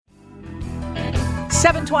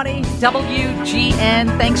720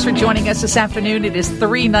 WGN. Thanks for joining us this afternoon. It is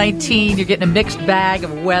 3:19. You're getting a mixed bag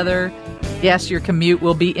of weather. Yes, your commute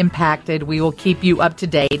will be impacted. We will keep you up to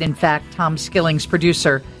date. In fact, Tom Skilling's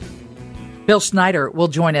producer, Bill Snyder, will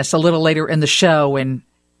join us a little later in the show and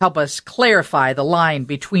help us clarify the line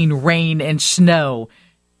between rain and snow.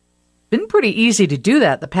 Been pretty easy to do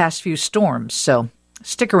that the past few storms, so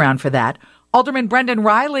stick around for that. Alderman Brendan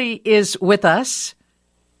Riley is with us.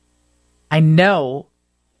 I know,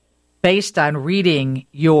 based on reading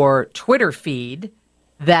your Twitter feed,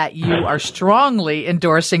 that you are strongly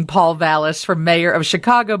endorsing Paul Vallas for mayor of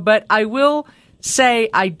Chicago, but I will say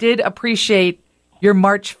I did appreciate your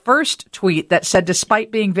March 1st tweet that said,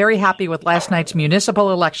 despite being very happy with last night's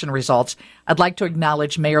municipal election results, I'd like to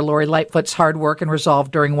acknowledge Mayor Lori Lightfoot's hard work and resolve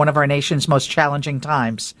during one of our nation's most challenging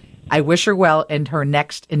times. I wish her well in her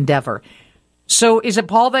next endeavor. So is it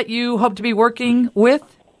Paul that you hope to be working with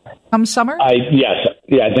come summer? Yes.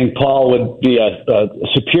 Yeah, I think Paul would be a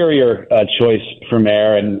superior choice for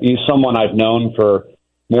mayor, and he's someone I've known for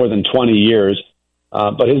more than 20 years.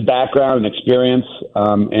 But his background and experience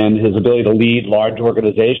and his ability to lead large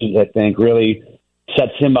organizations, I think, really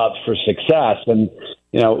sets him up for success. And,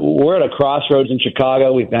 you know, we're at a crossroads in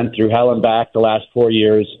Chicago. We've been through hell and back the last 4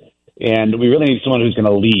 years, and we really need someone who's going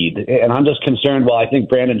to lead. And I'm just concerned, while I think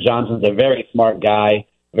Brandon Johnson's a very smart guy,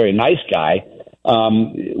 a very nice guy,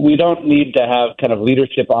 we don't need to have kind of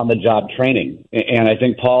leadership on the job training. And I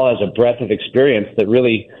think Paul has a breadth of experience that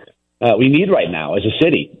really we need right now as a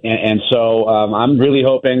city. And so I'm really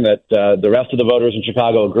hoping that the rest of the voters in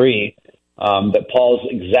Chicago agree that Paul's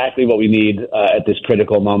exactly what we need at this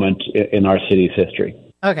critical moment in our city's history.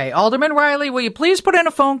 Okay, Alderman Riley, will you please put in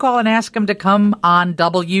a phone call and ask him to come on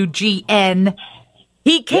WGN?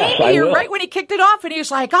 He came here right when he kicked it off, and he was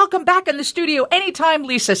like, I'll come back in the studio anytime,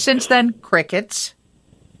 Lisa. Since then, crickets.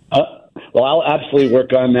 Well, I'll absolutely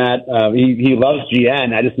work on that. He loves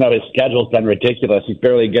GN. I just know his schedule's been ridiculous. He's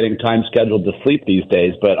barely getting time scheduled to sleep these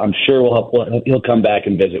days, but I'm sure he'll come back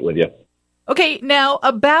and visit with you. Okay, now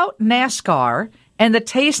about NASCAR and the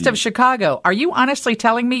taste of Chicago. Are you honestly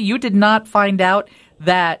telling me you did not find out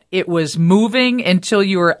that it was moving until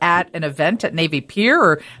you were at an event at Navy Pier,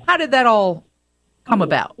 or how did that all come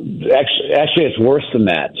about? Actually, it's worse than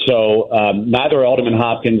that. So neither Alderman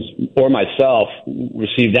Hopkins or myself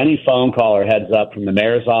received any phone call or heads up from the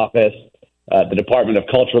mayor's office, the Department of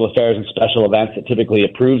Cultural Affairs and Special Events that typically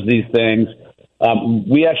approves these things.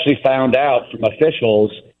 We actually found out from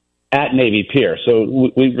officials at Navy Pier. So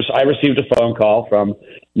I received a phone call from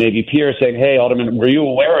Navy Pier saying, hey, Alderman, were you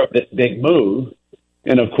aware of this big move?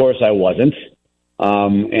 And, of course, I wasn't.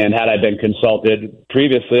 And had I been consulted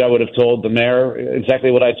previously, I would have told the mayor exactly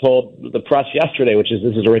what I told the press yesterday, which is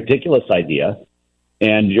this is a ridiculous idea.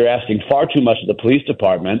 And you're asking far too much of the police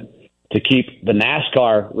department to keep the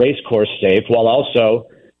NASCAR race course safe while also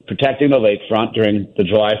protecting the lakefront during the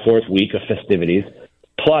July 4th week of festivities,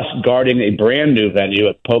 plus guarding a brand new venue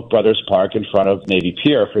at Polk Brothers Park in front of Navy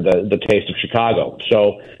Pier for the Taste of Chicago.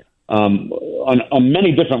 So on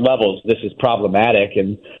many different levels, this is problematic.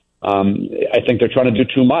 And I think they're trying to do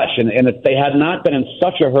too much. And if they had not been in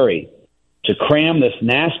such a hurry to cram this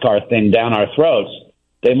NASCAR thing down our throats,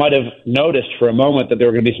 they might have noticed for a moment that there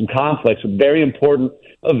were going to be some conflicts with very important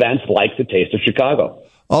events like the Taste of Chicago.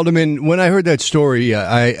 Alderman, when I heard that story,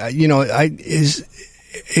 is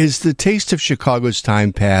the Taste of Chicago's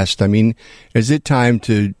time past? I mean, is it time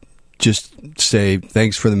to just say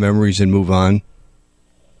thanks for the memories and move on?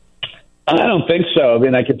 I don't think so. I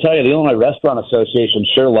mean, I can tell you the Illinois Restaurant Association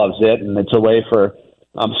sure loves it, and it's a way for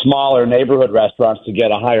smaller neighborhood restaurants to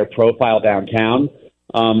get a higher profile downtown.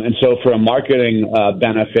 And so for a marketing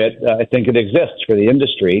benefit, I think it exists for the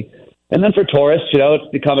industry. And then for tourists,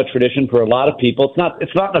 it's become a tradition for a lot of people.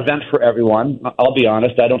 It's not an event for everyone. I'll be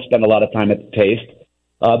honest. I don't spend a lot of time at the Taste.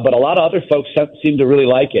 But a lot of other folks seem to really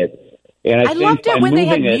like it. And I loved it when they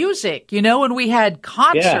had music, when we had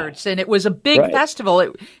concerts, and it was a big festival.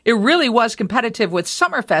 It really was competitive with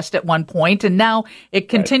Summerfest at one point, and now it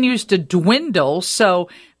continues to dwindle. So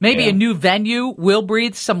maybe a new venue will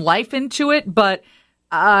breathe some life into it, but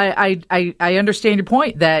I understand your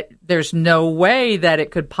point that there's no way that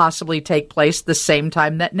it could possibly take place the same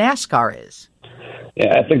time that NASCAR is.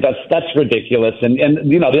 Yeah, I think that's ridiculous. And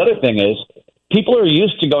the other thing is, people are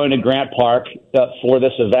used to going to Grant Park for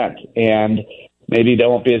this event, and maybe they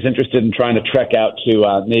won't be as interested in trying to trek out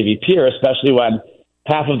to Navy Pier, especially when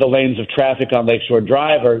half of the lanes of traffic on Lakeshore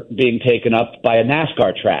Drive are being taken up by a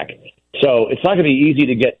NASCAR track. So it's not going to be easy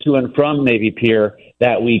to get to and from Navy Pier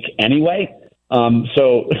that week anyway.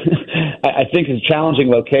 So I think it's a challenging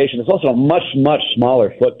location. It's also a much, much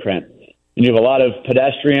smaller footprint. and you have a lot of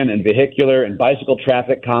pedestrian and vehicular and bicycle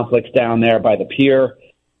traffic conflicts down there by the pier.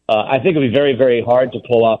 I think it'll be very, very hard to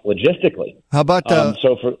pull off logistically. How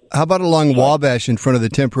about along Wabash in front of the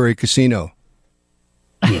temporary casino?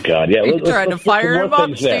 Oh God, yeah. You're trying to fire him up,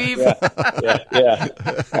 Steve. Yeah.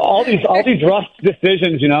 All these rough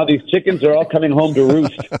decisions, these chickens are all coming home to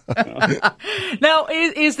roost. Now,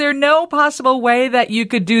 is there no possible way that you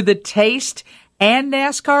could do the taste and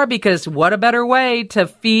NASCAR? Because what a better way to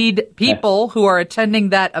feed people who are attending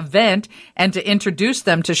that event and to introduce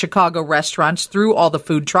them to Chicago restaurants through all the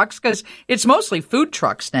food trucks, because it's mostly food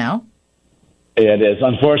trucks now. It is.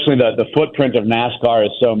 Unfortunately, the footprint of NASCAR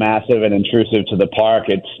is so massive and intrusive to the park.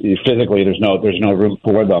 It's physically there's no room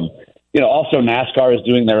for them. Also NASCAR is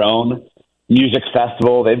doing their own music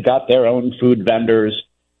festival. They've got their own food vendors,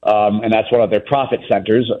 and that's one of their profit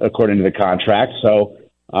centers according to the contract. So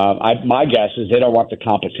my guess is they don't want the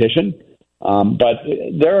competition. But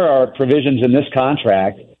there are provisions in this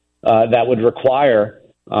contract that would require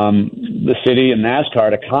the city and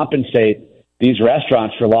NASCAR to compensate these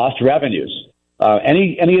restaurants for lost revenues.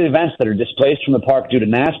 Any events that are displaced from the park due to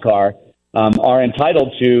NASCAR are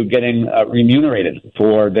entitled to getting remunerated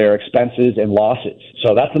for their expenses and losses.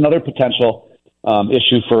 So that's another potential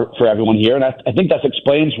issue for everyone here. And I think that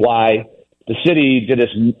explains why the city did this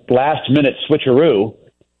last-minute switcheroo,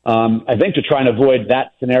 I think to try and avoid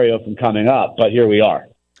that scenario from coming up. But here we are.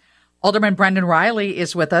 Alderman Brendan Riley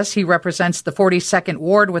is with us. He represents the 42nd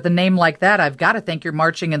Ward. With a name like that, I've got to think you're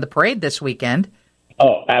marching in the parade this weekend.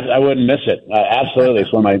 Oh, I wouldn't miss it. Absolutely.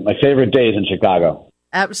 It's one of my favorite days in Chicago.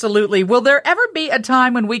 Absolutely. Will there ever be a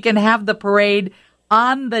time when we can have the parade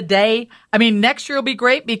on the day? I mean, next year will be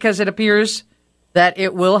great because it appears that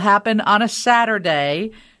it will happen on a Saturday.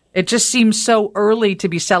 It just seems so early to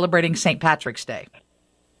be celebrating St. Patrick's Day.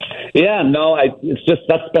 Yeah, no, it's just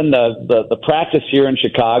that's been the practice here in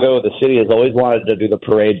Chicago. The city has always wanted to do the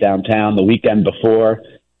parade downtown the weekend before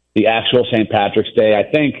the actual St. Patrick's Day. I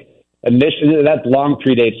think initially that long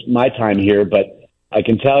predates my time here, but I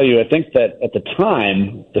can tell you, I think that at the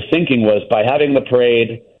time, the thinking was by having the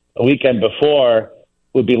parade a weekend before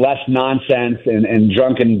would be less nonsense and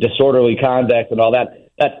drunken, disorderly conduct and all that.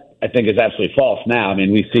 That, I think, is absolutely false now. I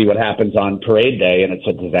mean, we see what happens on parade day, and it's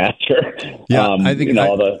a disaster. Yeah, I think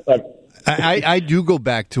I do go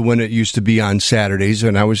back to when it used to be on Saturdays,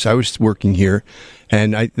 and I was working here,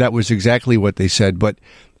 and that was exactly what they said. But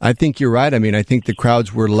I think you're right. I mean, I think the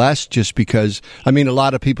crowds were less just because, a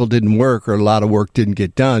lot of people didn't work or a lot of work didn't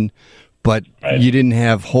get done, but you didn't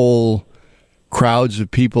have whole crowds of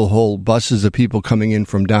people, whole buses of people coming in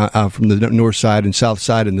from the north side and south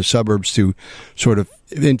side and the suburbs to sort of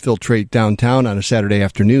infiltrate downtown on a Saturday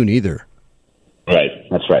afternoon either. Right.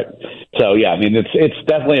 That's right. So, yeah, it's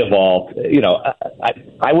definitely evolved.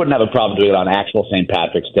 I wouldn't have a problem doing it on actual St.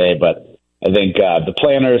 Patrick's Day, but I think the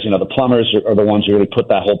planners, the plumbers are the ones who really put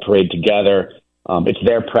that whole parade together. It's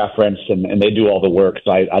their preference, and they do all the work,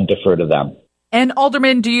 so I defer to them. And,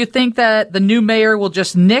 Alderman, do you think that the new mayor will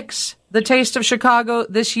just nix the Taste of Chicago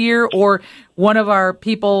this year, or one of our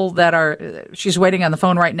people she's waiting on the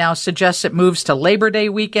phone right now, suggests it moves to Labor Day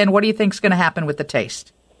weekend? What do you think is going to happen with the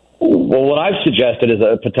Taste? Well, what I've suggested as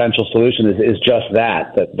a potential solution is just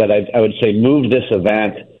that I would say move this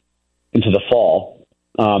event into the fall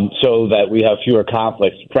so that we have fewer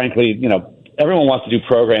conflicts. Frankly, everyone wants to do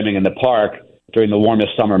programming in the park during the warmest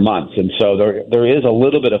summer months. And so there is a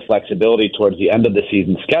little bit of flexibility towards the end of the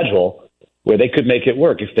season schedule where they could make it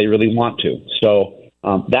work if they really want to. So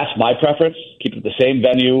that's my preference. Keep it the same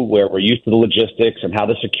venue where we're used to the logistics and how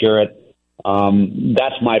to secure it.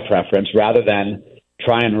 That's my preference rather than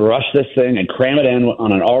try and rush this thing and cram it in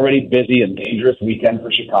on an already busy and dangerous weekend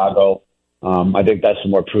for Chicago. I think that's a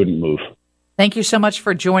more prudent move. Thank you so much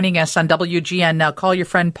for joining us on WGN. Now call your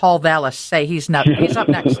friend Paul Vallis. Say he's up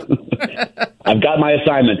next. I've got my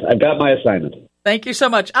assignment. Thank you so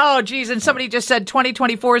much. Oh, geez, and somebody just said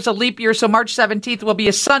 2024 is a leap year, so March 17th will be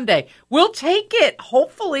a Sunday. We'll take it,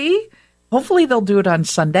 hopefully. Hopefully they'll do it on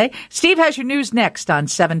Sunday. Steve has your news next on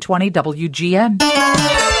 720 WGN.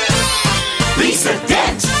 Lisa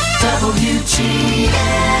Dent, WGN.